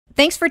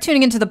Thanks for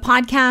tuning into the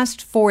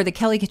podcast for the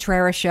Kelly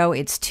Cutrara Show.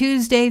 It's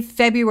Tuesday,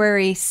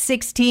 February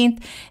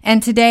 16th.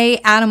 And today,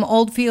 Adam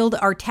Oldfield,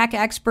 our tech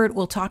expert,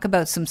 will talk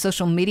about some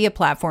social media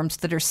platforms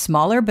that are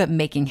smaller but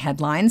making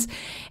headlines.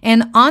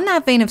 And on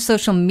that vein of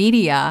social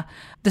media,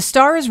 the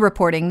Star is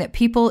reporting that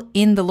people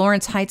in the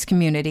Lawrence Heights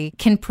community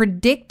can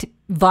predict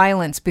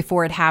violence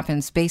before it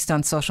happens based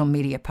on social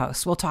media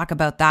posts. We'll talk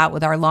about that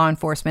with our law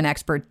enforcement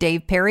expert,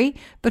 Dave Perry.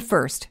 But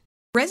first,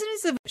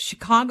 residents of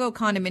Chicago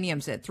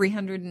condominiums at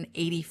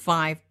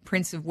 385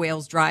 Prince of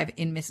Wales Drive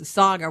in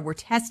Mississauga were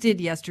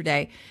tested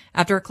yesterday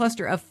after a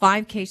cluster of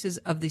 5 cases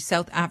of the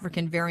South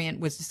African variant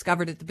was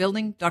discovered at the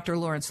building. Dr.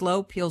 Lawrence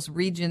Lowe, Peel's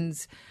Region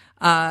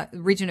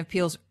of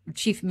Peel's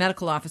Chief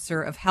Medical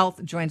Officer of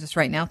Health, joins us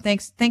right now.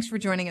 Thanks for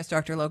joining us,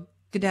 Dr. Lowe.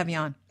 Good to have you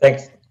on.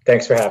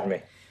 Thanks for having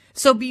me.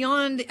 So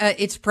beyond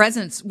its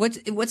presence, what's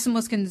the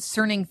most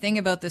concerning thing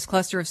about this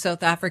cluster of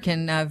South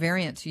African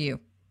variant to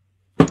you?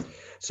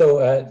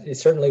 So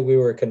certainly we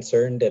were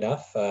concerned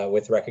enough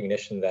with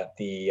recognition that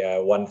the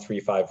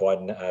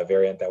 1351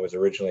 variant that was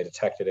originally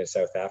detected in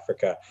South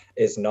Africa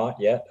is not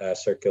yet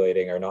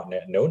circulating or not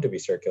known to be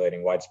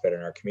circulating widespread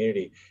in our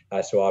community.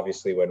 So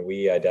obviously when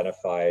we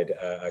identified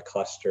a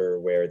cluster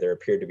where there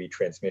appeared to be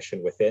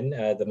transmission within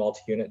the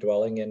multi-unit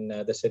dwelling in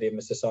the city of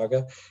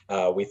Mississauga,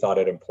 we thought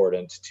it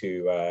important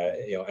to,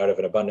 out of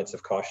an abundance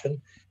of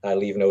caution,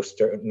 leave no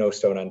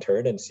stone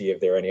unturned and see if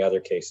there are any other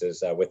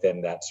cases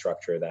within that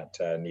structure that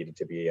needed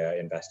to be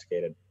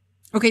investigated.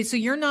 Okay, so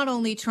you're not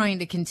only trying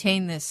to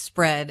contain this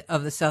spread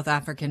of the South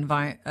African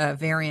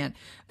variant,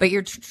 but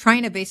you're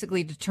trying to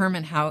basically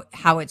determine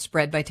how it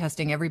spread by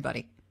testing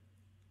everybody.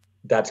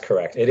 That's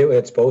correct.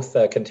 It's both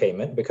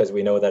containment, because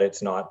we know that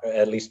it's not,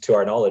 at least to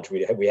our knowledge,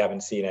 we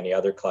haven't seen any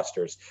other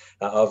clusters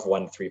of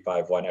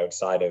 1351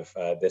 outside of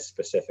this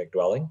specific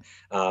dwelling.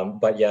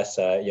 But yes,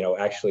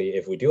 actually,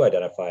 if we do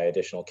identify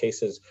additional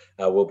cases,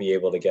 we'll be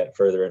able to get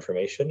further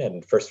information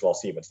and first of all,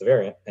 see if it's the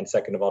variant. And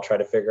second of all, try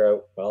to figure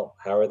out, well,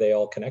 how are they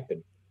all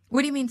connected? What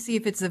do you mean, see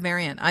if it's the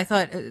variant? I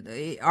thought,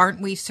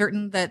 aren't we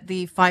certain that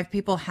the 5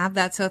 people have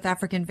that South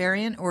African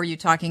variant? Or are you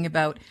talking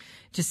about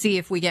to see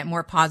if we get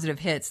more positive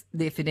hits,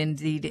 if it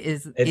indeed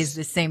is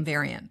the same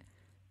variant?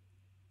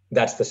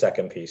 That's the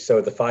second piece.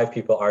 So the 5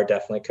 people are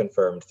definitely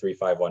confirmed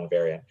 351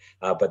 variant,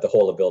 but the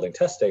whole of building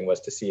testing was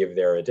to see if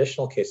there are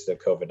additional cases of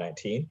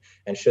COVID-19,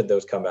 and should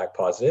those come back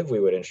positive, we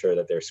would ensure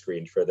that they're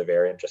screened for the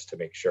variant, just to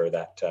make sure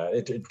that,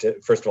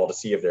 first of all, to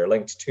see if they're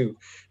linked to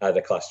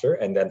the cluster,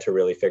 and then to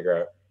really figure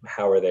out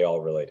how are they all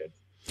related.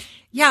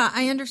 Yeah,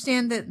 I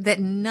understand that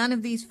none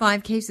of these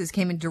 5 cases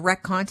came in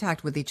direct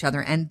contact with each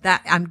other. And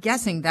that, I'm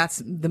guessing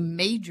that's the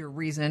major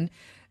reason,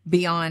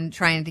 beyond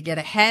trying to get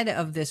ahead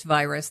of this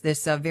virus,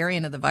 this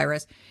variant of the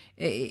virus,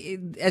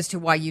 as to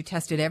why you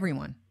tested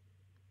everyone.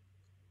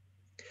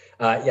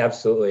 Yeah,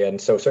 absolutely. And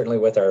so certainly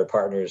with our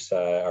partners,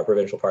 our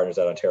provincial partners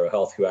at Ontario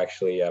Health, who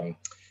actually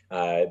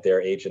their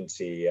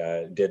agency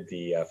did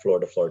the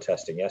floor-to-floor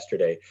testing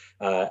yesterday.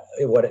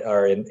 What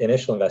our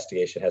initial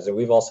investigation has, and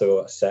we've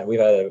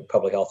had a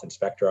public health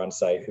inspector on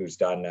site who's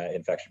done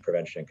infection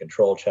prevention and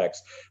control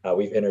checks.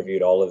 We've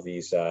interviewed all of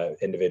these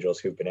individuals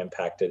who've been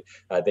impacted.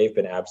 They've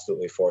been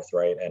absolutely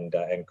forthright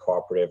and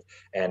cooperative,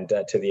 and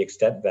to the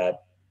extent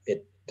that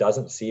it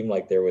doesn't seem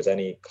like there was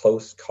any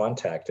close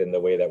contact in the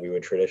way that we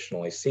would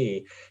traditionally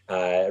see,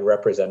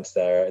 represents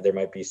there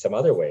might be some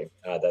other way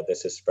that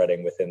this is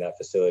spreading within that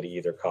facility,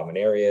 either common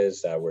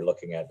areas. We're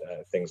looking at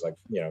things like,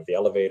 the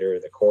elevator,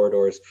 the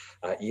corridors,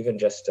 even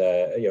just,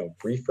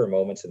 briefer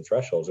moments and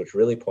thresholds, which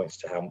really points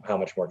to how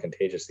much more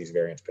contagious these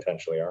variants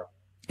potentially are.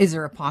 Is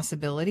there a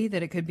possibility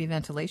that it could be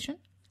ventilation?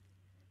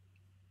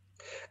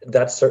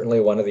 That's certainly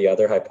one of the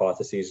other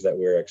hypotheses that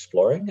we're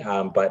exploring,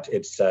 but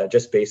it's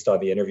just based on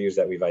the interviews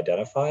that we've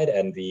identified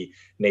and the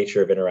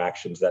nature of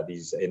interactions that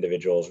these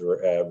individuals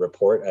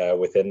report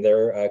within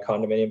their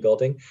condominium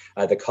building.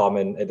 The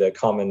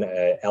common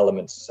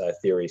elements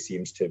theory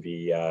seems to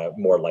be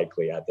more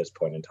likely at this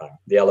point in time.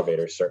 The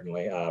elevators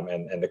certainly,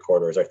 and the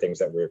corridors are things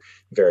that we're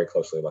very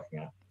closely looking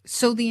at.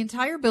 So the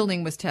entire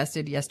building was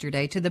tested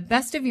yesterday. To the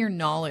best of your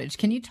knowledge,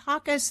 can you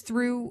talk us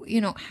through,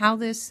 how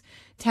this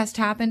test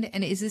happened?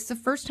 And is this the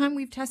first time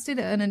we've tested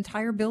an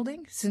entire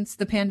building since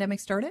the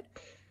pandemic started?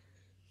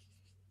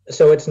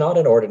 So it's not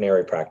an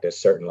ordinary practice,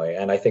 certainly.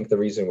 And I think the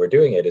reason we're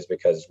doing it is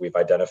because we've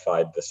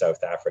identified the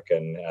South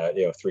African,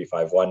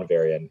 351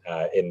 variant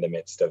in the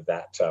midst of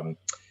that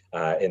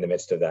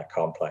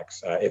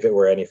complex. If it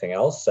were anything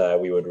else,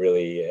 we would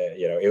really,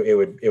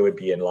 it would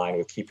be in line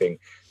with keeping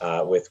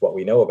with what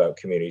we know about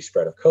community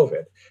spread of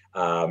COVID.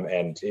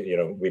 And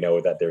we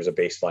know that there's a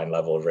baseline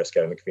level of risk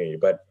out in the community.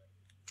 But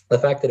the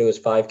fact that it was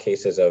 5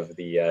 cases of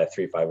the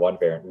 351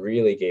 variant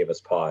really gave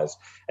us pause.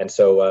 And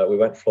so we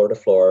went floor to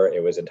floor.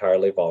 It was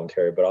entirely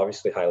voluntary, but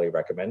obviously highly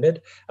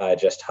recommended,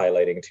 just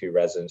highlighting to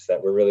residents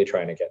that we're really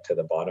trying to get to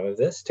the bottom of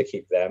this to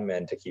keep them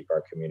and to keep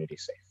our community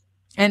safe.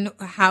 And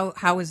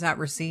how was that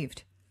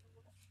received?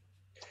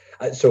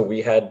 So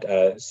we had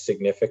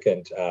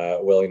significant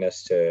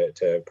willingness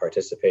to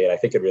participate. I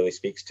think it really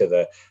speaks to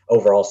the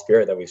overall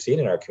spirit that we've seen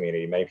in our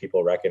community. Many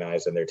people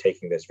recognize and they're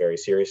taking this very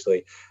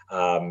seriously.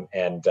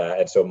 And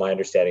so my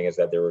understanding is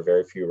that there were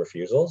very few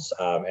refusals,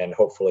 and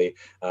hopefully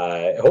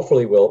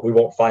we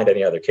won't find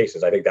any other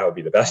cases. I think that would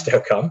be the best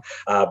outcome.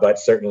 But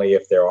certainly,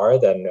 if there are,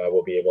 then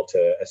we'll be able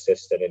to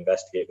assist and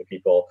investigate the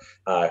people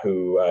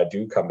who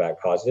do come back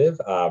positive,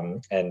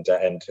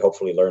 and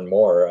hopefully learn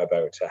more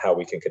about how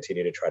we can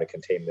continue to try to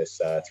contain this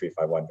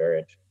 351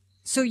 variant.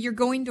 So you're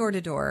going door to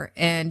door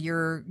and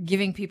you're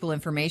giving people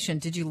information.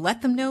 Did you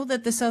let them know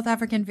that the South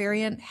African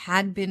variant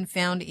had been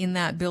found in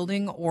that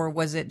building, or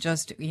was it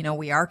just,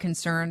 we are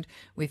concerned,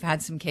 we've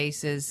had some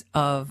cases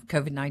of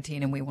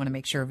COVID-19 and we want to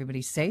make sure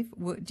everybody's safe?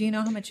 Do you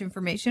know how much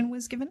information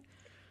was given?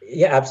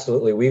 Yeah,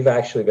 absolutely. We've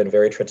actually been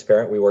very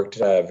transparent. We worked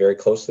very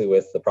closely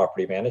with the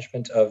property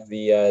management of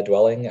the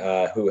dwelling,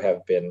 who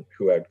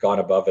have gone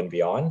above and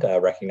beyond,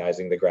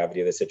 recognizing the gravity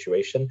of the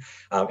situation.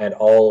 And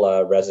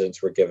all residents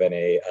were given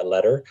a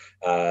letter,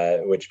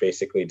 which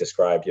basically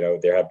described,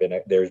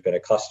 there's been a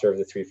cluster of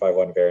the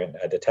 351 variant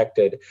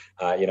detected.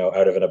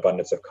 Out of an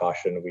abundance of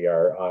caution, we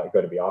are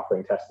going to be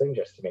offering testing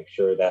just to make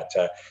sure that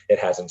it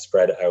hasn't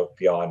spread out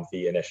beyond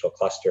the initial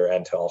cluster,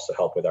 and to also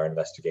help with our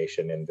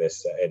investigation in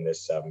this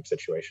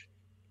situation.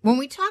 When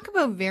we talk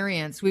about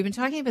variants, we've been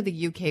talking about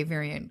the UK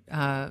variant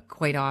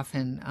quite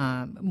often,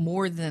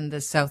 more than the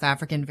South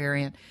African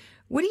variant.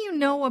 What do you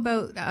know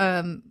about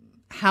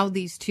how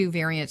these two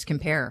variants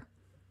compare?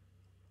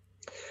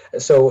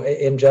 So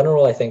in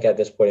general, I think at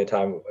this point in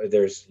time,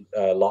 there's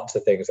lots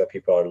of things that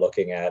people are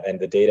looking at, and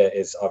the data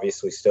is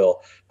obviously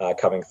still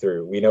coming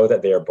through. We know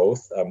that they are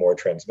both more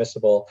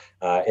transmissible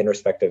in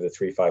respect of the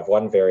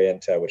 351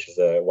 variant, which is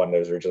the one that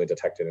was originally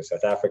detected in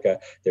South Africa.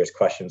 There's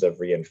questions of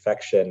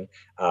reinfection.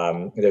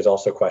 There's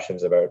also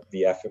questions about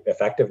the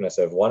effectiveness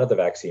of one of the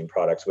vaccine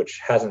products,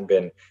 which hasn't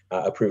been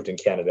approved in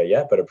Canada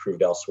yet, but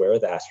approved elsewhere,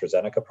 the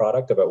AstraZeneca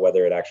product, about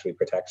whether it actually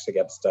protects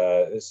against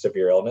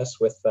severe illness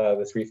with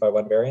the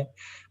 351 variant.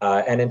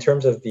 And in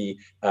terms of the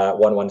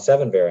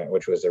 117 variant,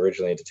 which was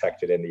originally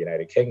detected in the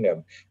United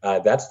Kingdom,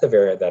 that's the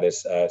variant that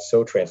is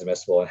so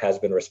transmissible and has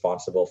been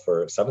responsible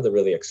for some of the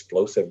really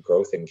explosive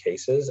growth in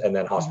cases and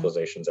then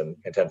hospitalizations and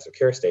intensive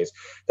care stays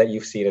that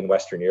you've seen in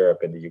Western Europe,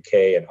 in the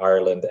UK, and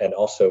Ireland, and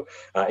also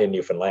in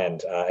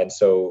Newfoundland. And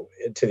so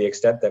to the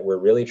extent that we're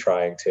really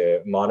trying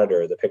to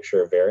monitor the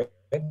picture of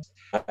variants,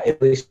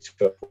 at least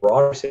to a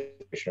broader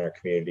situation in our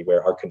community,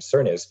 where our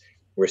concern is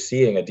we're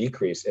seeing a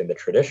decrease in the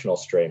traditional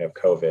strain of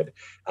COVID.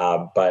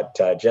 But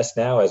just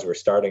now, as we're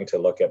starting to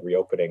look at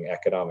reopening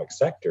economic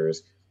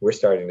sectors, we're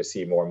starting to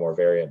see more and more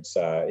variants,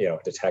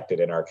 detected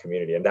in our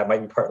community. And that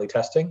might be partly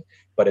testing,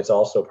 but it's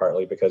also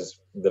partly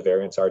because the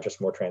variants are just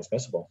more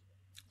transmissible.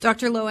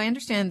 Dr. Loh, I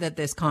understand that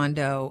this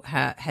condo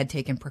had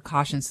taken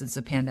precautions since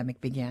the pandemic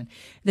began.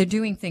 They're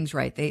doing things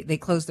right. They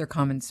closed their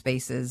common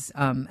spaces,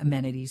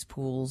 amenities,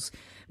 pools,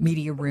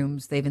 media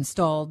rooms. They've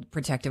installed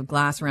protective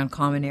glass around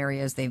common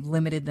areas. They've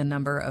limited the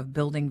number of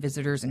building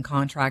visitors and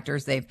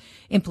contractors. They've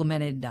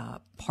implemented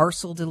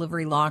parcel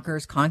delivery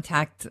lockers,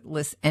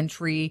 contactless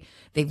entry.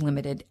 They've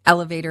limited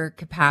elevator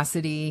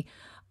capacity.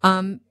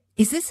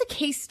 Is this a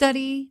case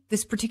study,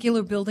 this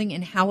particular building,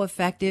 and how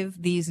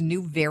effective these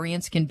new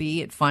variants can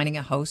be at finding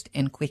a host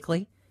and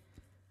quickly?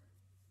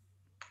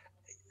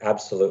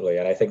 Absolutely.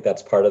 And I think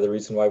that's part of the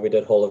reason why we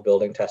did whole of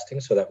building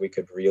testing, so that we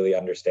could really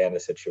understand the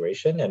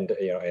situation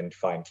and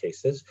find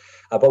cases.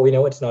 But we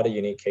know it's not a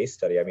unique case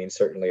study. I mean,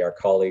 certainly our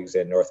colleagues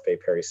in North Bay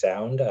Parry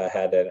Sound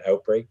had an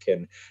outbreak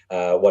in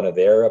one of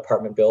their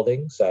apartment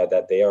buildings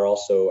that they are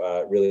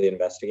also really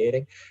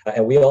investigating.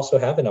 And we also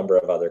have a number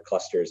of other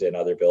clusters in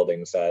other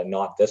buildings,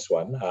 not this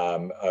one,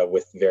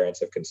 with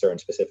variants of concern,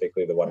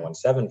 specifically the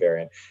 117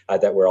 variant,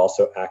 that we're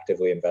also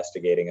actively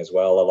investigating as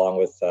well, along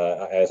with,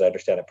 as I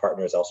understand it,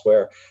 partners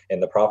elsewhere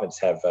in the province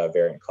have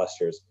variant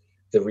clusters.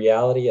 The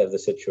reality of the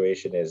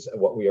situation is,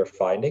 what we are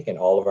finding in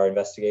all of our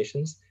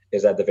investigations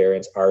is that the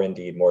variants are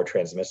indeed more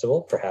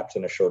transmissible, perhaps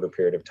in a shorter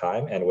period of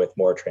time and with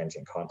more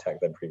transient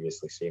contact than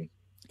previously seen.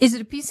 Is it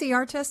a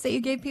PCR test that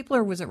you gave people,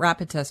 or was it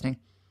rapid testing?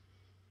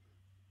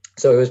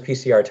 So it was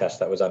PCR test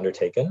that was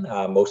undertaken,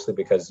 mostly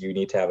because you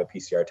need to have a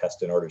PCR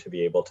test in order to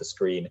be able to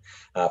screen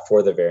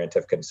for the variant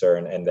of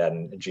concern, and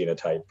then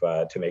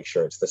genotype to make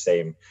sure it's the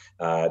same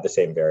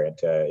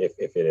variant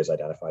if it is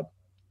identified.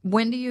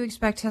 When do you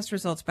expect test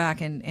results back?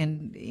 And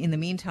in the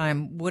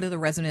meantime, what are the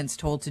residents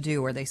told to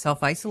do? Are they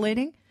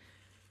self-isolating?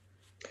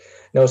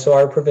 No, so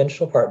our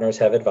provincial partners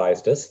have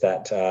advised us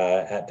that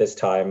at this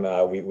time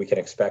we can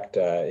expect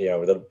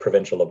the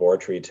provincial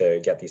laboratory to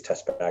get these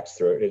tests back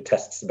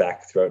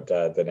throughout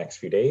the next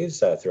few days,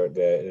 throughout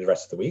the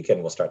rest of the week,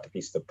 and we'll start to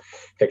piece the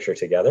picture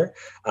together.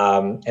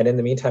 And in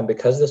the meantime,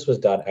 because this was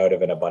done out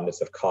of an abundance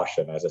of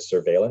caution as a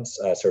surveillance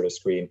sort of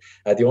screen,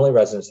 the only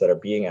residents that are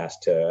being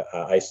asked to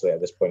isolate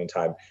at this point in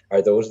time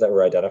are those that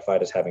were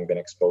identified as having been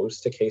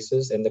exposed to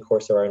cases in the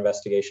course of our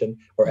investigation,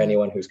 or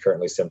anyone who's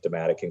currently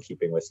symptomatic in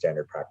keeping with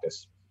standard practice.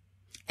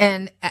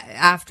 And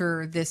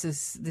after this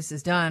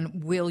is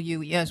done, will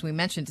you, as we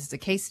mentioned, it's a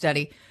case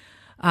study,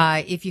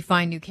 if you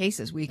find new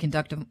cases? Will you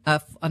conduct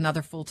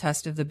another full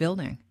test of the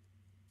building?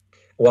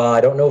 Well,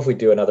 I don't know if we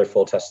do another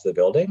full test of the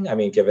building. I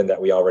mean, given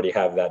that we already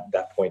have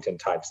that point in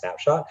time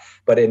snapshot.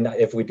 But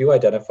if we do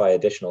identify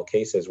additional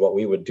cases, what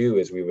we would do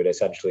is we would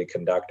essentially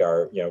conduct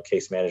our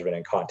case management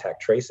and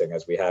contact tracing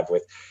as we have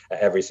with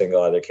every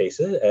single other case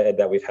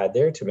that we've had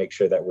there to make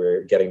sure that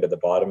we're getting to the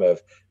bottom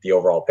of the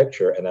overall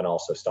picture and then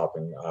also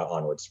stopping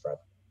onward spread.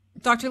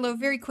 Dr. Loh,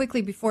 very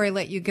quickly before I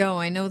let you go,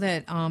 I know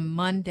that on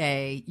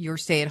Monday your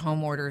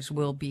stay-at-home orders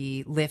will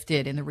be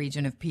lifted in the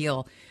region of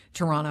Peel.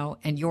 Toronto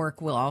and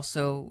York will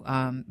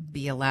also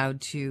be allowed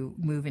to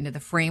move into the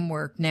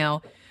framework.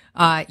 Now,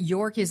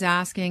 York is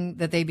asking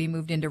that they be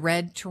moved into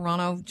red.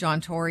 Toronto,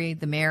 John Tory,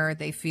 the mayor,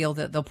 they feel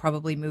that they'll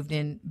probably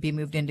be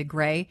moved into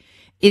gray.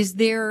 Is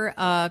there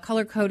a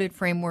color-coded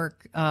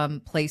framework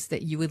place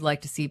that you would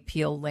like to see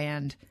Peel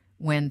land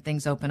when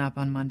things open up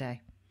on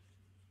Monday?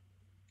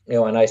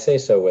 And I say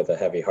so with a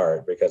heavy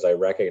heart because I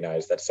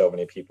recognize that so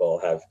many people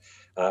have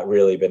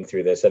really been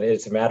through this, and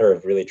it's a matter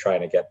of really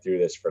trying to get through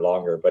this for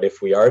longer. But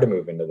if we are to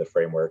move into the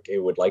framework, it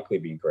would likely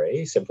be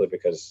gray, simply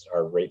because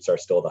our rates are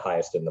still the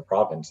highest in the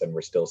province, and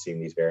we're still seeing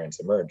these variants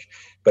emerge.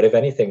 But if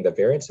anything, the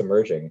variants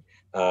emerging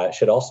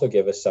should also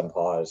give us some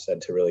pause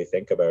and to really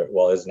think about,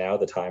 well, is now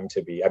the time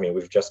to be? I mean,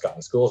 we've just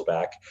gotten schools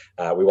back.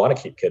 We want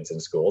to keep kids in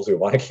schools. We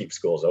want to keep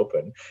schools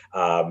open.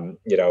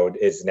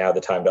 Is now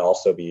the time to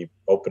also be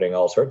opening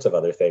all sorts of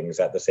other things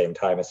at the same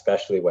time,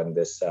 especially when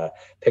this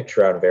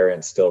picture on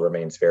variants still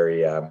remains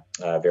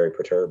very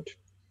perturbed.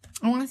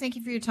 I want to thank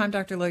you for your time,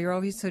 Dr. Loh. You're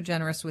always so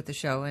generous with the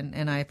show,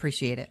 and I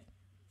appreciate it.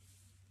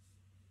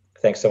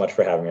 Thanks so much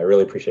for having me. I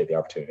really appreciate the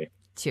opportunity.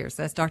 Cheers.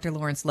 That's Dr.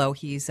 Lawrence Loh.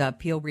 He's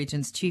Peel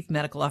Region's Chief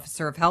Medical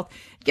Officer of Health,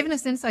 giving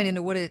us insight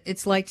into what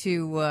it's like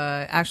to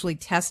actually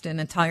test an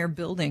entire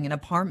building, an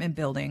apartment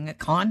building, a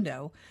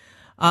condo,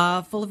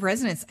 full of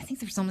residents. I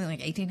think there's something like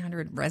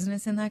 1,800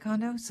 residents in that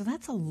condo. So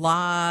that's a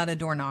lot of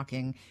door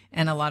knocking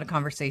and a lot of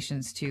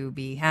conversations to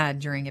be had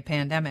during a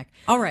pandemic.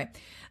 All right.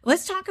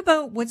 Let's talk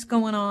about what's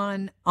going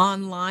on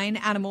online.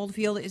 Adam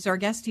Oldfield is our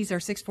guest. He's our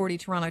 640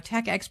 Toronto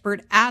tech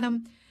expert.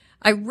 Adam,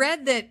 I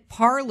read that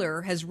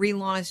Parler has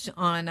relaunched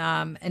on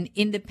an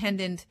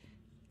independent,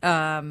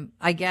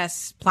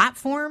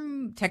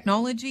 platform,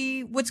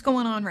 technology. What's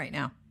going on right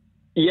now?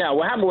 Yeah,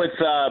 what happened with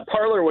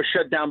Parler was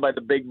shut down by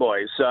the big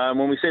boys.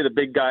 When we say the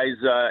big guys,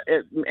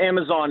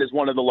 Amazon is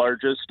one of the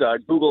largest,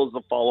 Google is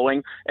the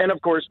following, and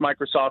of course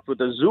Microsoft with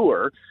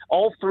Azure.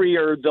 All three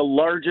are the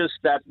largest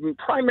that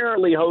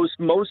primarily host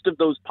most of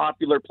those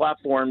popular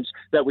platforms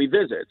that we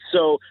visit.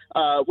 So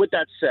with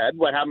that said,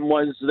 what happened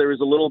was there was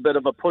a little bit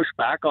of a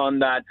pushback on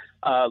that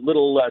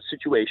little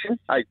situation,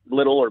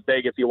 little or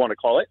big if you want to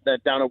call it,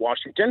 that down in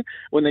Washington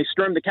when they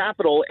stormed the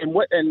Capitol,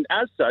 and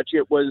as such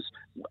it was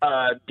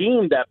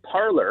deemed that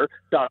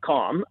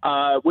Parler.com,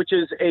 which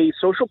is a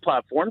social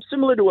platform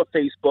similar to a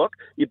Facebook.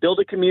 You build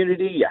a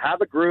community, you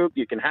have a group,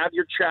 you can have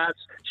your chats,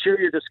 share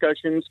your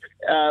discussions,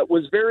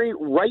 was very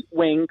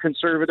right-wing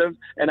conservative,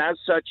 and as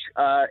such,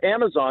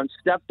 Amazon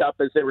stepped up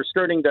as they were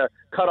starting to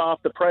cut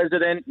off the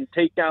president and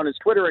take down his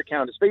Twitter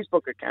account, his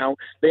Facebook account.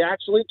 They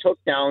actually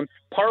took down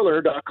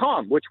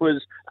Parler.com, which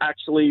was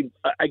actually,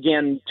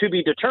 again, to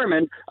be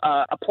determined,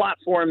 a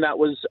platform that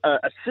was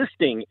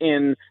assisting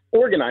in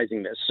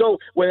organizing this. So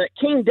when it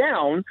came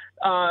down,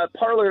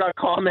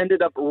 Parler.com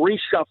ended up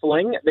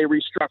reshuffling. They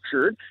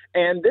restructured.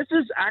 And this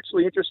is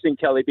actually interesting,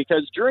 Kelly,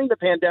 because during the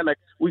pandemic,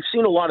 we've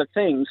seen a lot of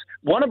things.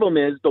 One of them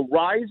is the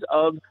rise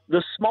of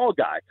the small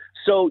guy.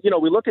 So,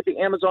 we look at the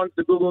Amazons,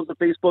 the Googles, the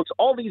Facebooks,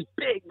 all these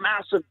big,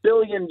 massive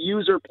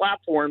billion-user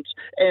platforms,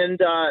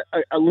 and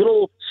a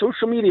little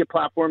social media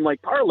platform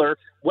like Parler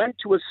went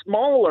to a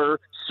smaller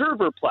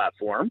server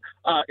platform.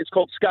 It's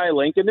called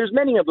Skylink, and there's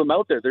many of them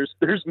out there.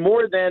 There's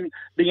more than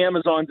the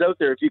Amazons out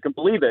there, if you can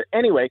believe it.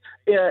 Anyway,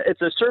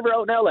 it's a server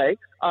out in LA,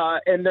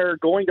 and they're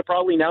going to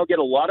probably now get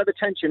a lot of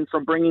attention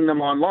from bringing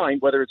them online,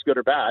 whether it's good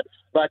or bad.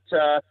 But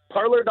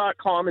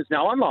Parler.com is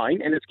now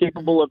online, and it's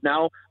capable of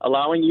now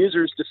allowing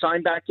users to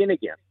sign back in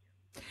again.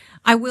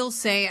 I will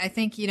say, I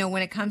think,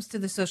 when it comes to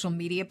the social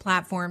media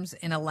platforms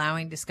and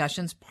allowing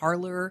discussions,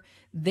 Parler,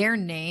 their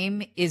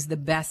name is the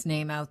best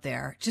name out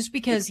there. Just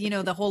because,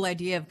 the whole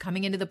idea of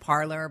coming into the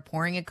parlor,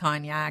 pouring a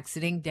cognac,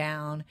 sitting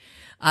down,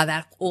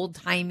 that old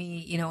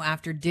timey,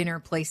 after dinner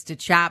place to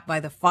chat by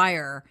the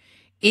fire,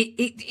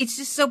 it's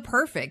just so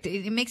perfect.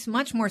 It makes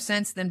much more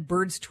sense than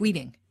birds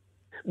tweeting.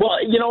 Well,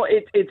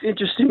 it's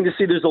interesting to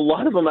see. There's a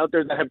lot of them out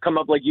there that have come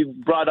up. Like you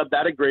brought up,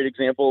 that a great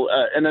example,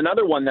 and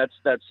another one that's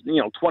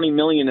 20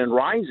 million and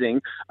rising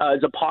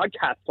is a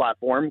podcast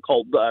platform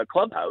called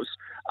Clubhouse,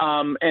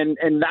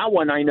 and that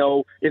one I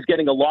know is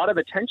getting a lot of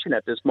attention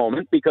at this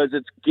moment because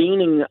it's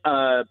gaining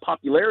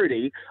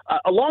popularity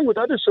along with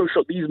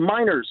these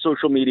minor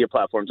social media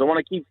platforms. I want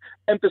to keep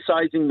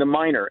emphasizing the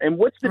minor. And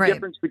what's the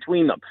difference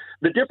between them?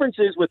 The difference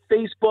is with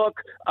Facebook,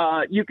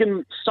 you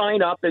can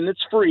sign up and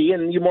it's free,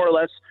 and you more or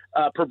less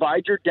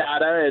provide your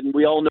data, and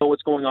we all know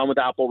what's going on with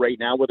Apple right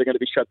now, where they're going to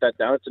be shut that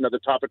down. It's another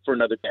topic for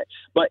another day.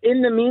 But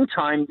in the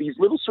meantime, these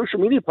little social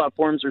media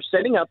platforms are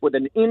setting up with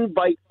an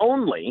invite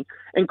only,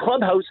 and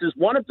Clubhouse is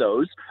one of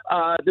those.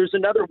 There's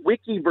another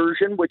wiki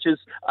version, which is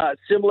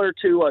similar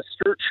to a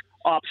search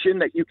option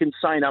that you can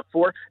sign up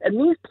for. And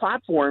these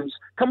platforms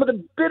come with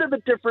a bit of a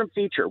different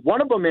feature. One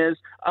of them is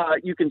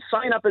you can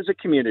sign up as a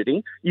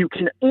community. You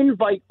can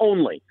invite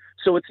only.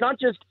 So it's not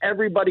just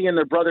everybody and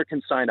their brother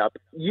can sign up.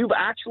 You've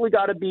actually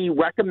got to be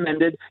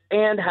recommended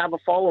and have a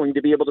following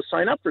to be able to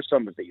sign up for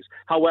some of these.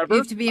 However, you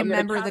have to be a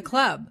member of the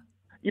club.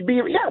 You'd be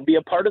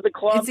a part of the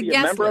club. It's a be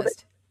guest a member list.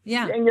 of it.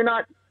 Yeah. And you're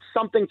not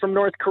something from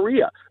North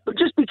Korea. But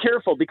just be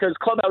careful, because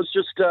Clubhouse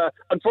just,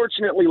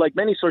 unfortunately, like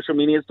many social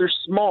medias, they're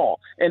small.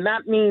 And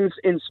that means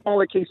in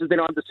smaller cases, they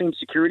don't have the same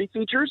security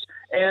features.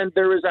 And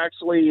there is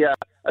actually a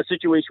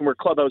situation where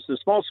Clubhouse, the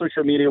small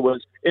social media,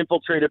 was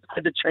infiltrated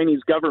by the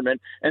Chinese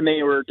government, and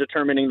they were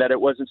determining that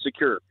it wasn't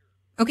secure.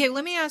 Okay,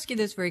 let me ask you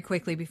this very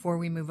quickly before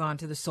we move on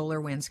to the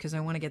SolarWinds, because I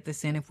want to get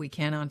this in if we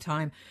can on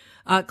time.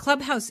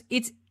 Clubhouse,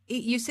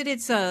 you said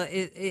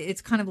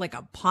it's kind of like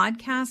a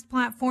podcast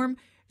platform.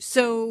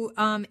 So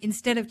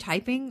instead of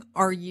typing,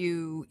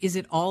 is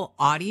it all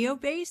audio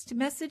based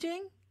messaging?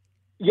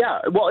 Yeah,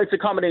 well, it's a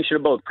combination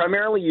of both.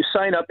 Primarily, you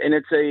sign up, and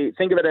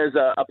think of it as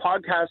a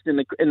podcast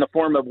in the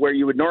form of where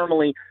you would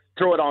normally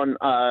throw it on,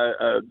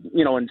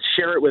 and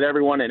share it with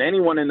everyone, and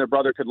anyone and their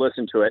brother could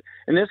listen to it.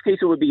 In this case,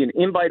 it would be an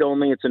invite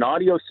only. It's an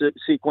audio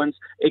sequence.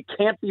 It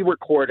can't be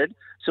recorded,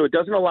 so it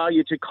doesn't allow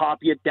you to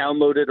copy it,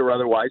 download it, or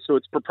otherwise. So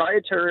it's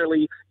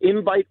proprietarily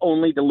invite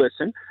only to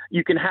listen.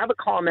 You can have a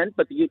comment,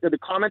 but the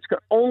comments can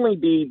only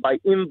be by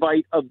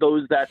invite of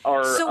those that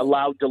are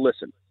allowed to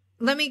listen.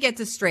 Let me get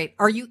this straight.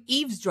 Are you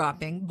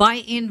eavesdropping by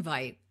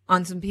invite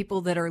on some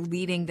people that are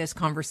leading this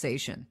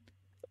conversation?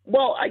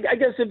 Well, I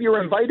guess if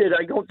you're invited,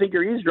 I don't think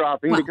you're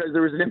eavesdropping because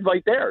there was an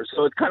invite there.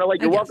 So it's kind of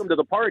like you're welcome to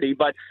the party.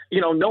 But,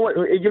 no one,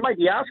 you might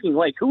be asking,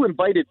 like, who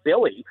invited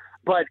Billy?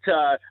 But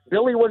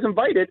Billy was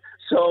invited.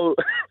 So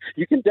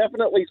you can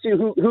definitely see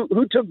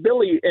who took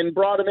Billy and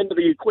brought him into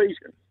the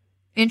equation.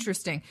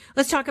 Interesting.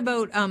 Let's talk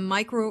about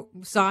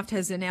Microsoft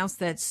has announced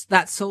that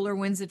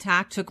SolarWinds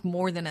attack took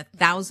more than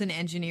 1,000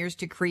 engineers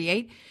to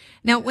create.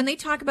 Now, when they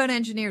talk about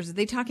engineers, are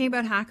they talking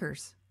about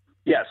hackers?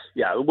 Yes,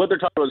 yeah. What they're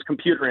talking about is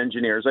computer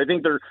engineers. I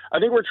think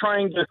we're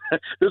trying to.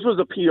 This was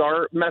a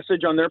PR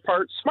message on their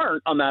part,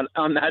 smart on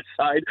that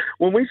side.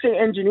 When we say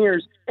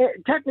engineers,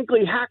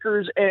 technically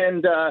hackers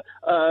and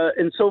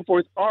so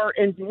forth are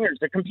engineers.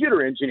 They're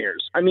computer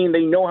engineers. I mean,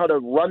 they know how to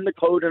run the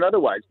code and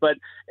otherwise. But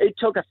it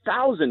took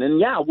 1,000, and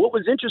what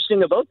was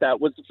interesting about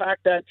that was the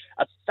fact that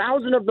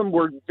 1,000 of them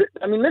were.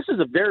 I mean, this is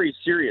a very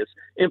serious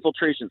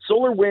infiltration.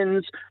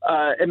 SolarWinds,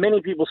 and many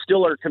people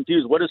still are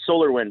confused. What is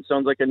SolarWinds?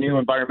 Sounds like a new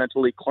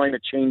environmentally climate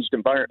changed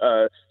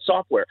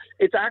software.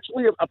 It's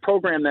actually a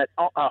program that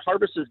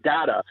harvests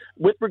data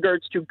with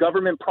regards to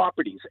government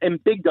properties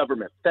and big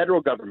government, federal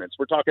governments.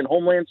 We're talking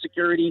Homeland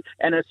Security,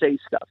 NSA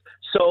stuff.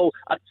 So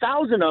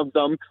 1,000 of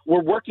them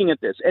were working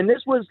at this. And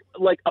this was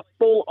like a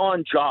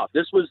full-on job.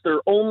 This was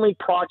their only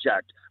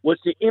project, was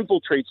to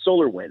infiltrate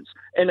SolarWinds,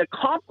 and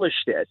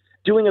accomplished it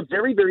doing a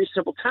very, very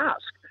simple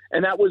task.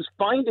 And that was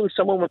finding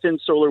someone within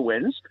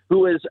SolarWinds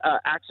who has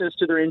access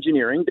to their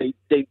engineering.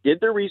 They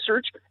did their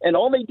research, and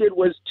all they did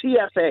was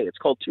TFA. It's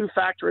called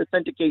two-factor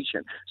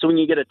authentication. So when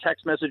you get a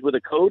text message with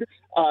a code,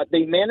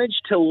 they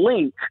managed to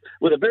link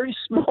with a very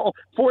small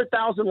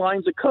 4,000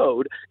 lines of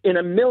code in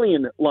 1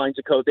 million lines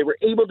of code. They were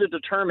able to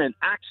determine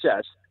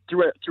access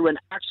through an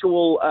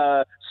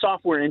actual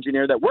software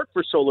engineer that worked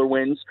for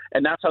SolarWinds,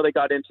 and that's how they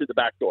got into the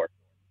back door.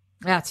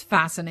 That's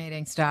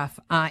fascinating stuff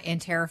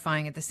and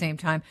terrifying at the same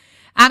time.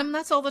 Adam,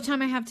 that's all the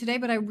time I have today,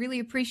 but I really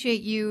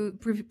appreciate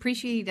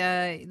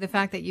the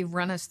fact that you've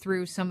run us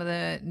through some of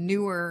the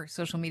newer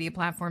social media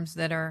platforms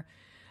that are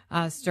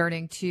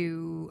starting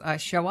to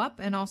show up,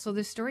 and also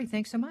this story.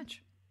 Thanks so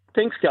much.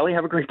 Thanks, Kelly.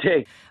 Have a great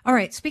day. All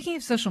right. Speaking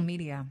of social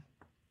media,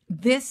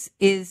 this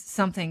is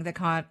something that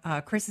caught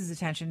Chris's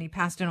attention. He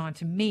passed it on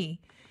to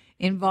me,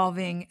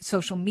 involving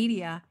social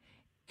media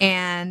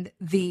and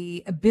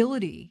the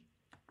ability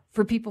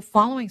for people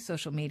following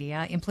social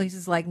media in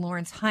places like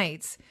Lawrence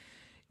Heights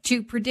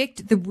to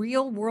predict the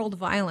real world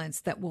violence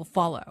that will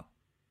follow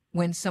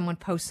when someone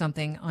posts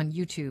something on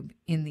YouTube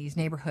in these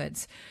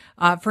neighborhoods.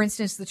 For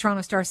instance, the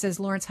Toronto Star says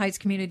Lawrence Heights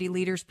community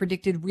leaders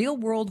predicted real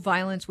world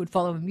violence would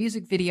follow a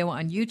music video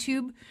on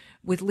YouTube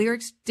with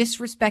lyrics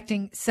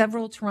disrespecting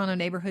several Toronto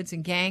neighborhoods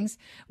and gangs.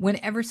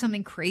 Whenever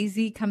something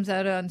crazy comes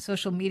out on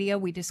social media,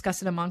 we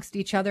discuss it amongst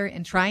each other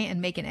and try and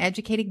make an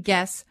educated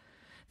guess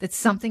that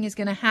something is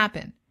going to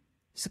happen.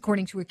 It's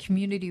according to a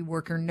community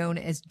worker known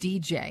as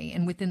DJ.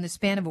 And within the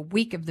span of a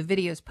week of the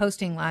video's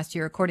posting last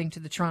year, according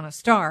to the Toronto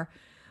Star,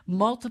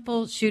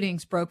 multiple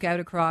shootings broke out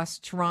across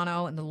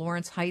Toronto and the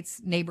Lawrence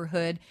Heights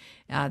neighborhood,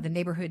 the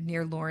neighborhood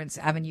near Lawrence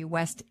Avenue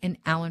West and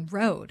Allen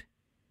Road.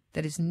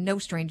 That is no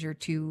stranger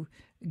to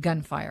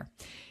gunfire.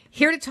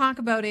 Here to talk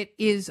about it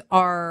is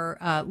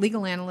our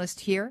legal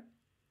analyst here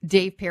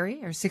Dave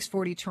Perry, our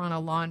 640 Toronto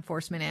law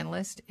enforcement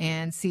analyst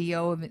and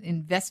CEO of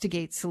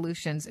Investigative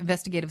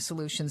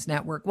Solutions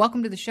Network.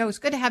 Welcome to the show. It's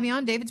good to have you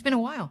on, Dave. It's been a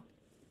while.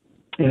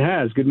 It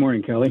has. Good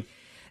morning, Kelly.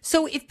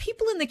 So if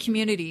people in the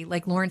community,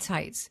 like Lawrence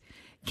Heights,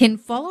 can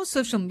follow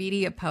social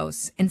media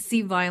posts and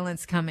see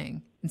violence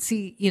coming and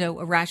see,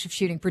 a rash of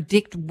shooting,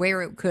 predict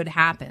where it could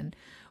happen,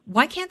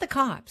 why can't the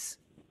cops?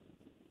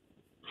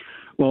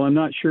 Well, I'm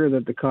not sure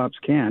that the cops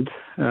can't.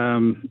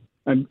 I'm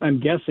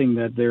guessing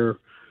that they're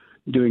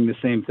doing the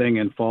same thing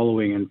and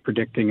following and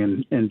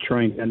predicting and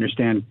trying to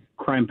understand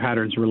crime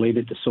patterns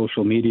related to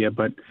social media.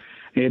 But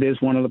it is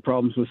one of the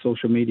problems with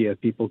social media.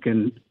 People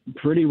can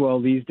pretty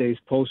well these days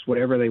post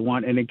whatever they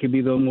want, and it can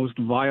be the most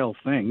vile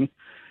thing.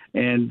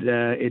 And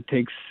it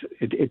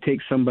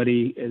takes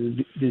somebody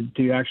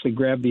to actually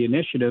grab the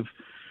initiative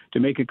to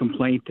make a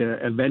complaint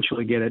to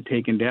eventually get it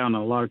taken down.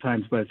 And a lot of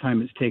times, by the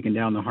time it's taken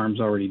down, the harm's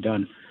already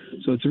done.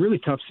 So it's a really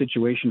tough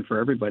situation for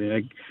everybody.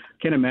 I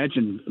can't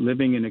imagine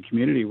living in a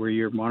community where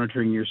you're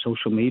monitoring your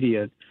social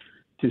media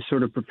to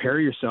sort of prepare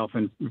yourself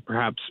and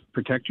perhaps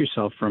protect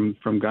yourself from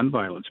gun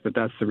violence. But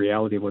that's the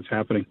reality of what's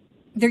happening.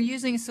 They're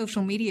using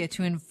social media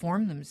to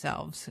inform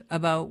themselves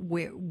about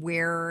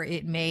where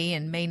it may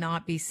and may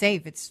not be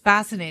safe. It's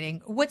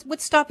fascinating.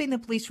 What's stopping the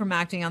police from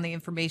acting on the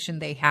information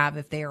they have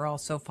if they are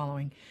also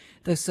following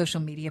those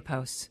social media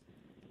posts?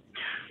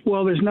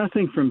 Well, there's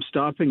nothing from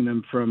stopping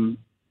them from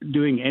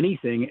doing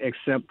anything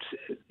except,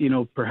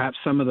 perhaps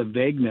some of the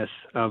vagueness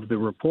of the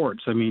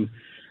reports. I mean,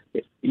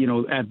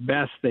 at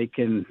best, they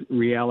can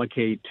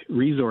reallocate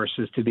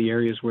resources to the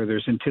areas where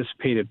there's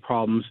anticipated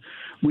problems.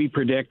 We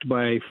predict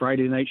by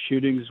Friday night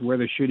shootings where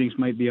the shootings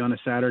might be on a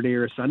Saturday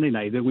or a Sunday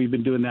night. That we've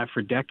been doing that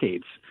for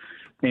decades.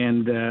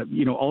 And,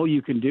 all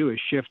you can do is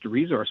shift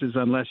resources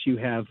unless you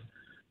have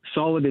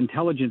solid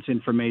intelligence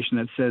information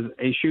that says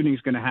a shooting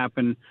is going to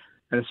happen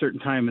at a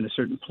certain time in a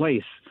certain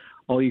place.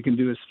 All you can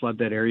do is flood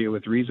that area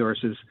with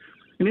resources.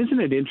 And isn't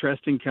it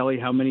interesting, Kelly,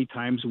 how many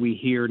times we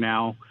hear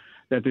now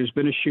that there's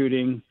been a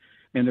shooting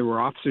and there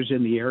were officers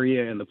in the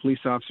area and the police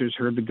officers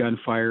heard the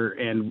gunfire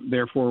and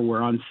therefore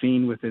were on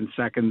scene within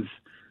seconds.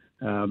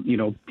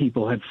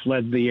 People had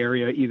fled the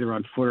area either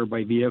on foot or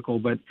by vehicle.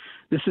 But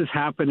this is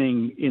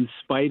happening in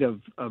spite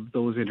of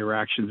those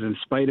interactions, in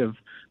spite of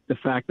the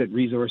fact that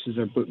resources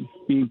are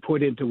being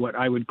put into what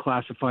I would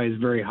classify as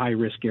very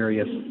high-risk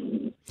areas.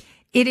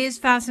 It is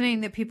fascinating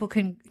that people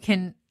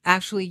can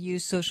actually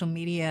use social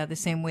media the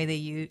same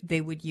way they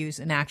would use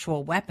an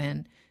actual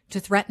weapon to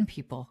threaten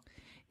people,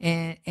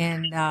 and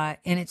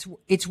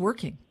it's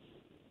working.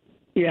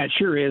 Yeah, it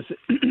sure is,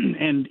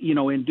 and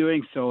in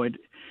doing so, it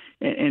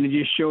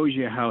just shows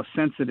you how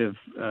sensitive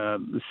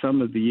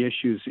some of the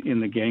issues in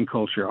the gang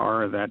culture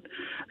are. That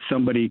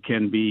somebody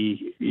can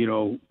be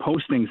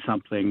posting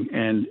something,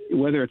 and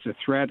whether it's a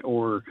threat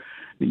or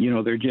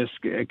they're just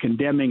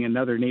condemning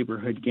another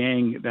neighborhood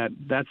gang,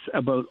 that's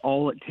about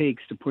all it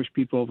takes to push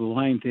people over the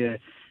line to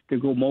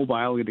go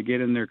mobile, to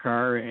get in their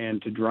car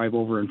and to drive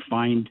over and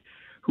find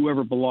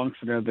whoever belongs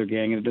to the other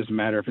gang. And it doesn't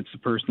matter if it's the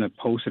person that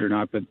posted or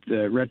not, but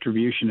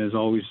retribution is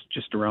always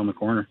just around the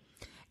corner.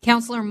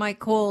 Councillor Mike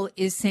Cole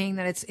is saying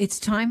that it's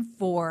time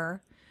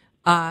for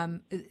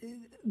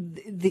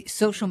the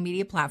social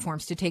media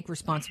platforms to take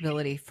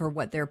responsibility for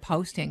what they're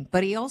posting.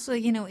 But he also,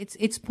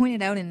 it's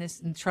pointed out in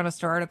this Toronto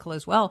Star article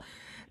as well,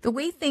 the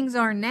way things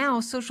are now,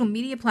 social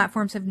media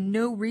platforms have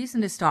no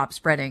reason to stop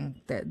spreading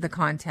the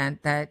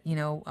content that,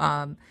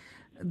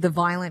 the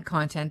violent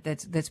content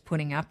that's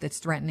putting up, that's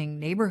threatening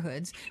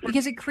neighborhoods,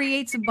 because it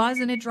creates a buzz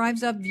and it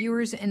drives up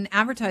viewers and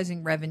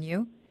advertising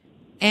revenue.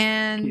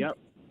 And yep.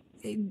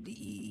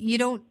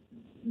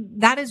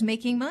 That is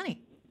making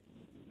money.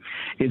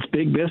 It's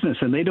big business,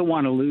 and they don't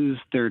want to lose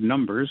their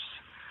numbers.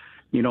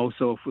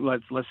 So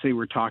if let's say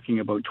we're talking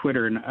about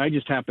Twitter, and I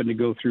just happened to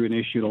go through an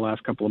issue the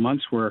last couple of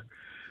months where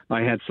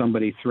I had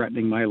somebody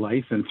threatening my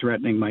life and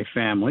threatening my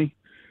family,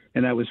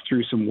 and that was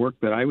through some work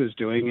that I was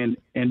doing.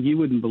 And you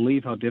wouldn't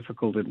believe how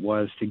difficult it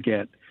was to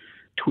get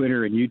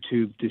Twitter and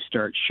YouTube to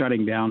start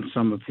shutting down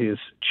some of his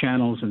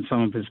channels and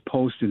some of his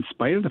posts, in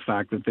spite of the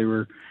fact that they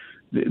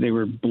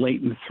were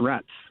blatant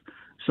threats.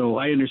 So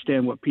I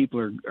understand what people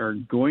are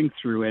going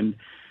through, and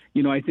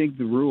I think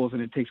the rules,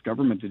 and it takes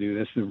government to do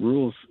this, the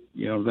rules,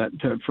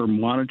 for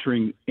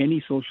monitoring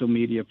any social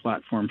media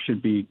platform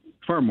should be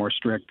far more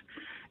strict.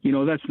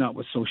 That's not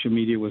what social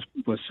media was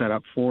set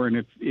up for.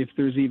 And if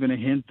there's even a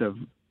hint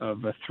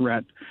of a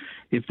threat,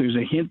 if there's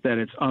a hint that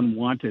it's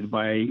unwanted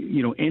by,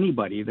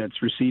 anybody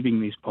that's receiving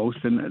these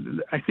posts,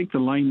 then I think the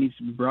line needs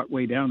to be brought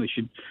way down. They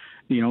should,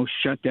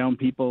 shut down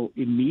people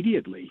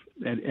immediately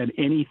at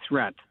any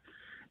threat.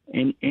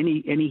 And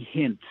any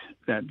hint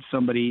that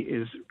somebody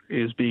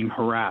is being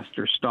harassed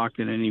or stalked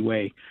in any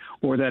way,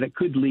 or that it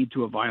could lead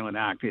to a violent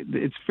act,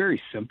 it's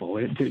very simple.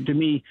 To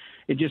me,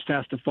 it just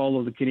has to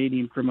follow the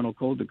Canadian Criminal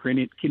Code. The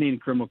Canadian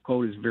Criminal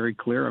Code is very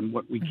clear on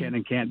what we can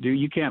and can't do.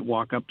 You can't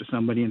walk up to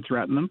somebody and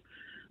threaten them.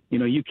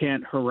 You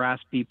can't harass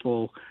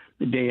people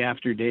day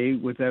after day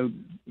without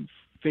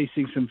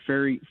facing some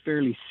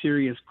fairly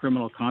serious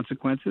criminal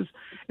consequences.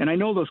 And I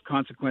know those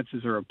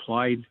consequences are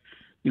applied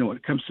when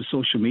it comes to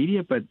social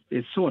media, but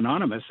it's so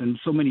anonymous, and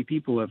so many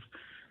people have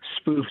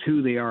spoofed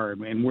who they are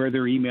and where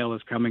their email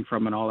is coming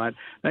from and all that.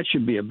 That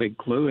should be a big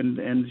clue.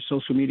 And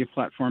social media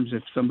platforms,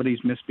 if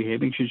somebody's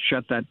misbehaving, should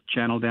shut that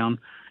channel down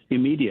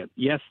immediate.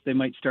 Yes, they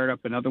might start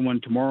up another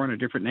one tomorrow in a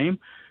different name,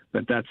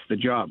 but that's the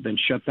job. Then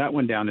shut that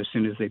one down as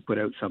soon as they put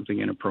out something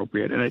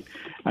inappropriate. And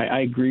I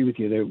agree with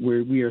you that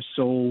we are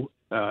so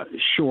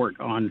short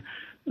on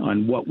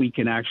what we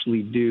can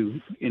actually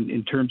do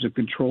in terms of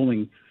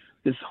controlling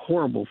this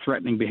horrible,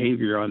 threatening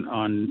behavior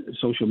on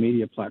social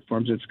media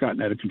platforms. It's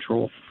gotten out of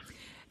control.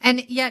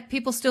 And yet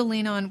people still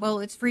lean on, well,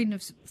 it's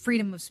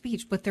freedom of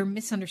speech, but they're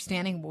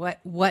misunderstanding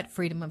what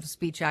freedom of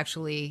speech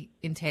actually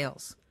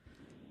entails.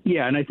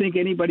 Yeah, and I think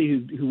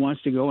anybody who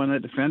wants to go on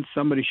that defense,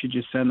 somebody should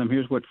just send them,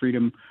 here's what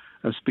freedom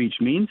of speech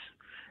means,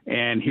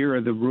 and here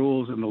are the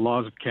rules and the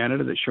laws of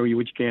Canada that show you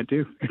what you can't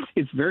do.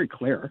 It's very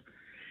clear.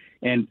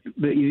 And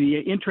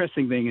the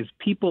interesting thing is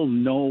people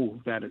know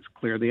that it's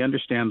clear. They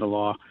understand the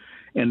law.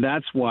 And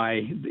that's why,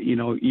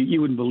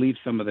 you wouldn't believe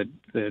some of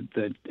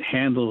the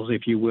handles,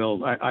 if you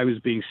will. I was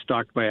being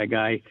stalked by a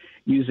guy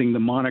using the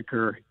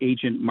moniker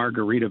Agent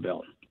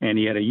Margaritaville. And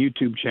he had a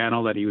YouTube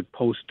channel that he would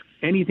post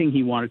anything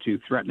he wanted to,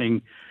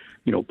 threatening,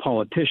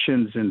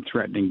 politicians and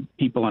threatening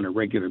people on a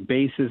regular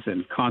basis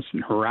and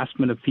constant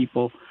harassment of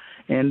people.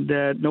 And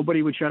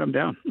nobody would shut him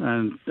down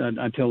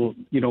until,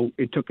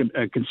 it took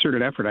a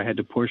concerted effort. I had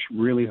to push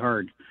really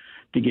hard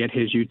to get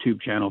his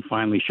YouTube channel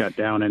finally shut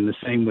down, and the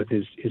same with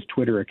his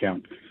Twitter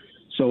account.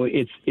 So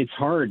it's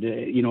hard.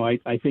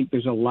 I think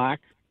there's a lack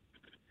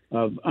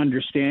of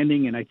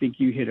understanding, and I think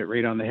you hit it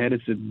right on the head.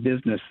 It's a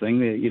business thing.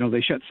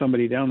 They shut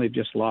somebody down, they've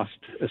just lost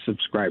a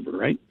subscriber,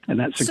 right? And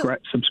that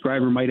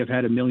subscriber might have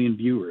had 1 million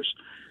viewers.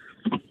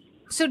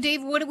 So,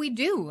 Dave, what do we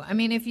do? I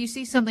mean, if you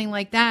see something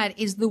like that,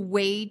 is the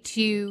way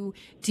to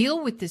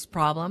deal with this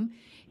problem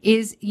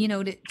is,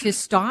 to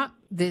stop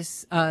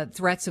this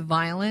threats of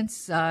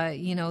violence,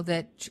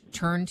 that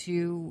turn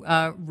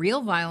to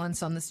real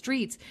violence on the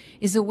streets?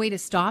 Is a way to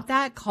stop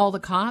that? Call the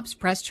cops,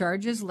 press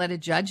charges, let a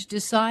judge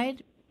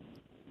decide?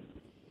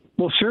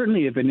 Well,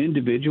 certainly if an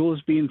individual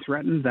is being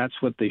threatened, that's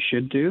what they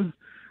should do.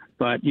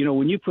 But,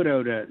 when you put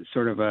out a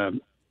sort of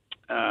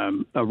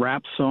a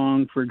rap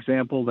song, for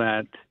example,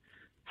 that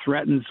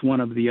threatens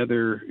one of the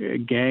other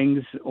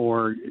gangs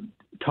or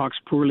talks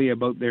poorly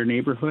about their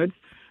neighborhood,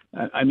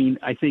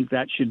 I think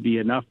that should be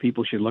enough.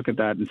 People should look at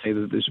that and say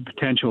that there's a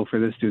potential for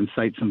this to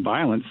incite some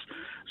violence,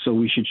 so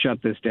we should shut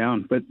this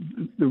down. But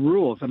the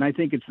rules, and I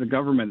think it's the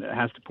government that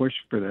has to push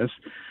for this,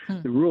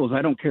 the rules,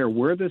 I don't care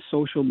where the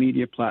social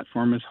media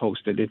platform is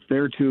hosted. If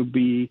they're to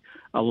be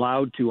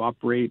allowed to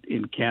operate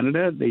in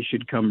Canada, they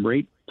should come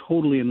right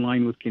totally in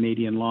line with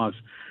Canadian laws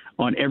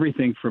on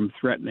everything from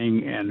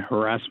threatening and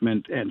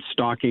harassment and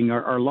stalking.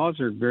 Our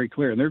laws are very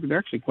clear, and they're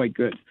actually quite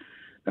good.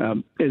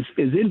 As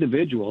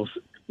individuals,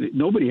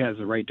 nobody has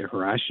the right to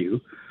harass you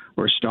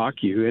or stalk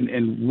you.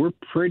 And we're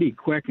pretty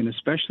quick, and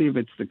especially if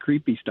it's the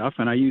creepy stuff,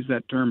 and I use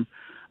that term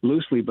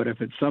loosely, but if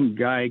it's some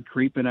guy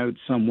creeping out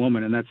some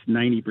woman, and that's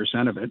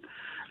 90% of it,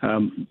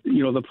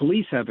 the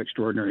police have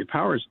extraordinary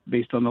powers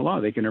based on the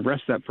law. They can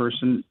arrest that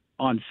person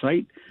on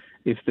site.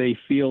 If they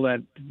feel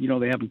that,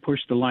 they haven't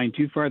pushed the line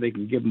too far, they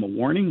can give them a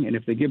warning. And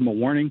if they give them a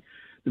warning,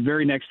 the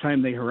very next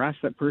time they harass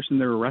that person,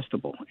 they're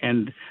arrestable.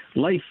 And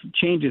life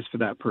changes for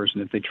that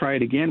person. If they try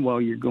it again, well,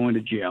 you're going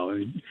to jail.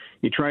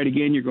 You try it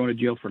again, you're going to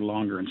jail for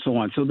longer, and so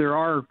on. So there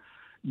are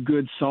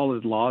good,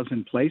 solid laws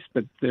in place,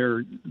 but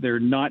they're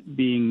not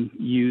being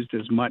used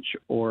as much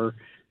or,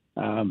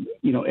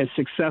 as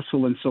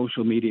successful in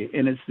social media.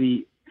 And it's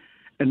the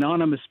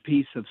anonymous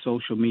piece of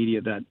social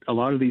media that a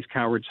lot of these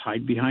cowards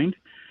hide behind.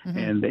 Mm-hmm.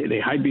 And they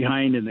hide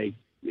behind, and they,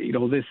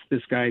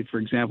 this guy, for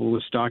example,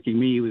 was stalking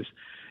me. He was,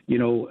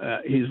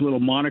 his little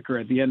moniker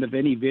at the end of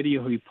any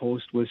video he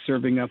posts was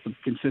serving up a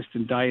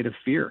consistent diet of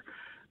fear.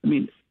 I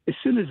mean, as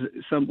soon as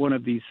one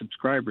of these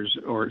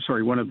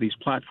one of these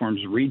platforms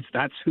reads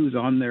that's who's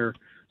on their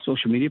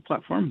social media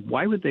platform,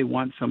 why would they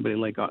want somebody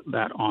like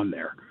that on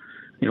there?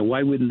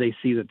 Why wouldn't they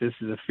see that this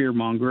is a fear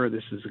monger, or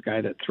this is a guy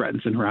that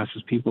threatens and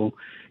harasses people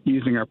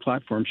using our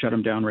platform, shut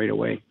them down right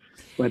away?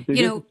 But there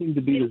doesn't seem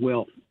to be the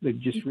will. There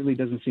just really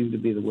doesn't seem to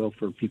be the will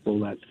for people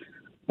that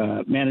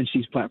manage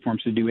these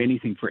platforms to do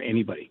anything for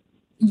anybody.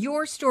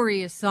 Your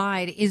story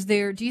aside,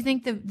 do you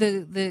think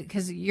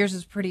because yours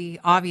is pretty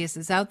obvious,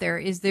 it's out there,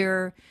 is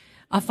there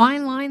a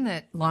fine line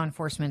that law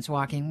enforcement's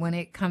walking when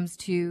it comes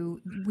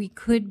to, we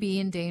could be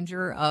in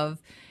danger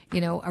of,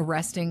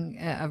 arresting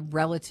a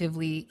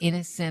relatively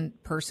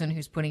innocent person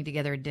who's putting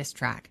together a diss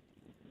track?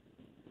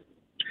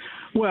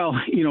 Well,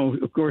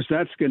 of course,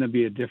 that's going to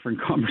be a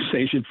different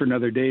conversation for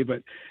another day.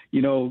 But,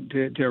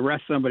 to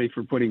arrest somebody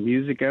for putting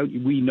music out,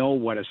 we know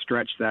what a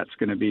stretch that's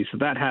going to be. So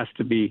that has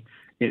to be,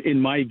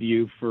 in my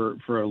view, for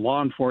a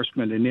law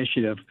enforcement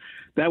initiative,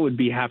 that would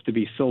have to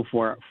be so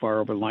far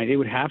over the line. It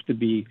would have to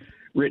be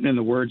written in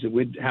the words. It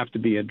would have to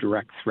be a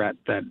direct threat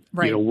that,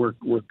 right,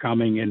 we're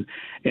coming, and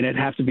it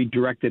has to be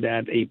directed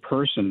at a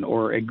person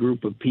or a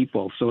group of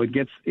people. So it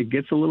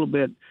gets a little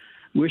bit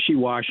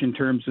wishy-washy in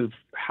terms of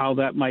how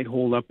that might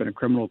hold up in a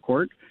criminal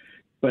court.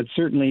 But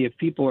certainly if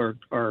people are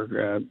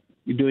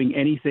doing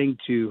anything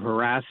to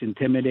harass,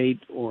 intimidate,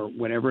 or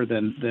whatever,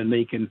 then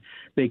they can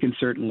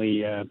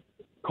certainly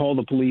call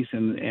the police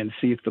and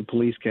see if the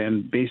police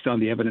can, based on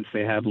the evidence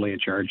they have, lay a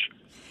charge.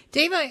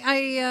 Dave,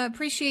 I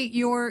appreciate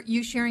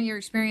you sharing your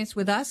experience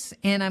with us,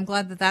 and I'm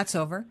glad that that's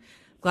over.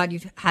 Glad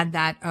you've had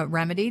that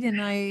remedied,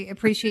 and I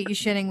appreciate you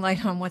shedding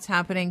light on what's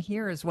happening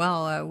here as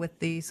well with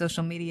the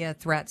social media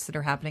threats that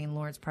are happening in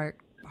Lawrence Park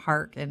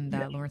and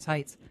Lawrence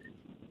Heights.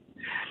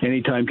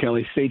 Anytime,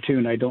 Kelly. Stay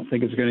tuned. I don't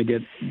think it's going to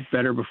get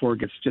better before it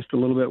gets just a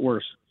little bit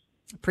worse.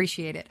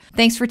 Appreciate it.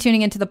 Thanks for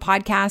tuning into the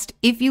podcast.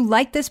 If you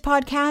like this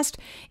podcast,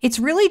 it's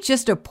really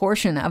just a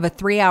portion of a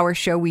 3-hour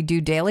show we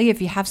do daily.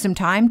 If you have some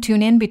time,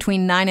 tune in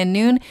between 9 and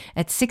noon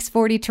at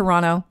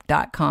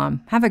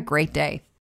 640toronto.com. Have a great day.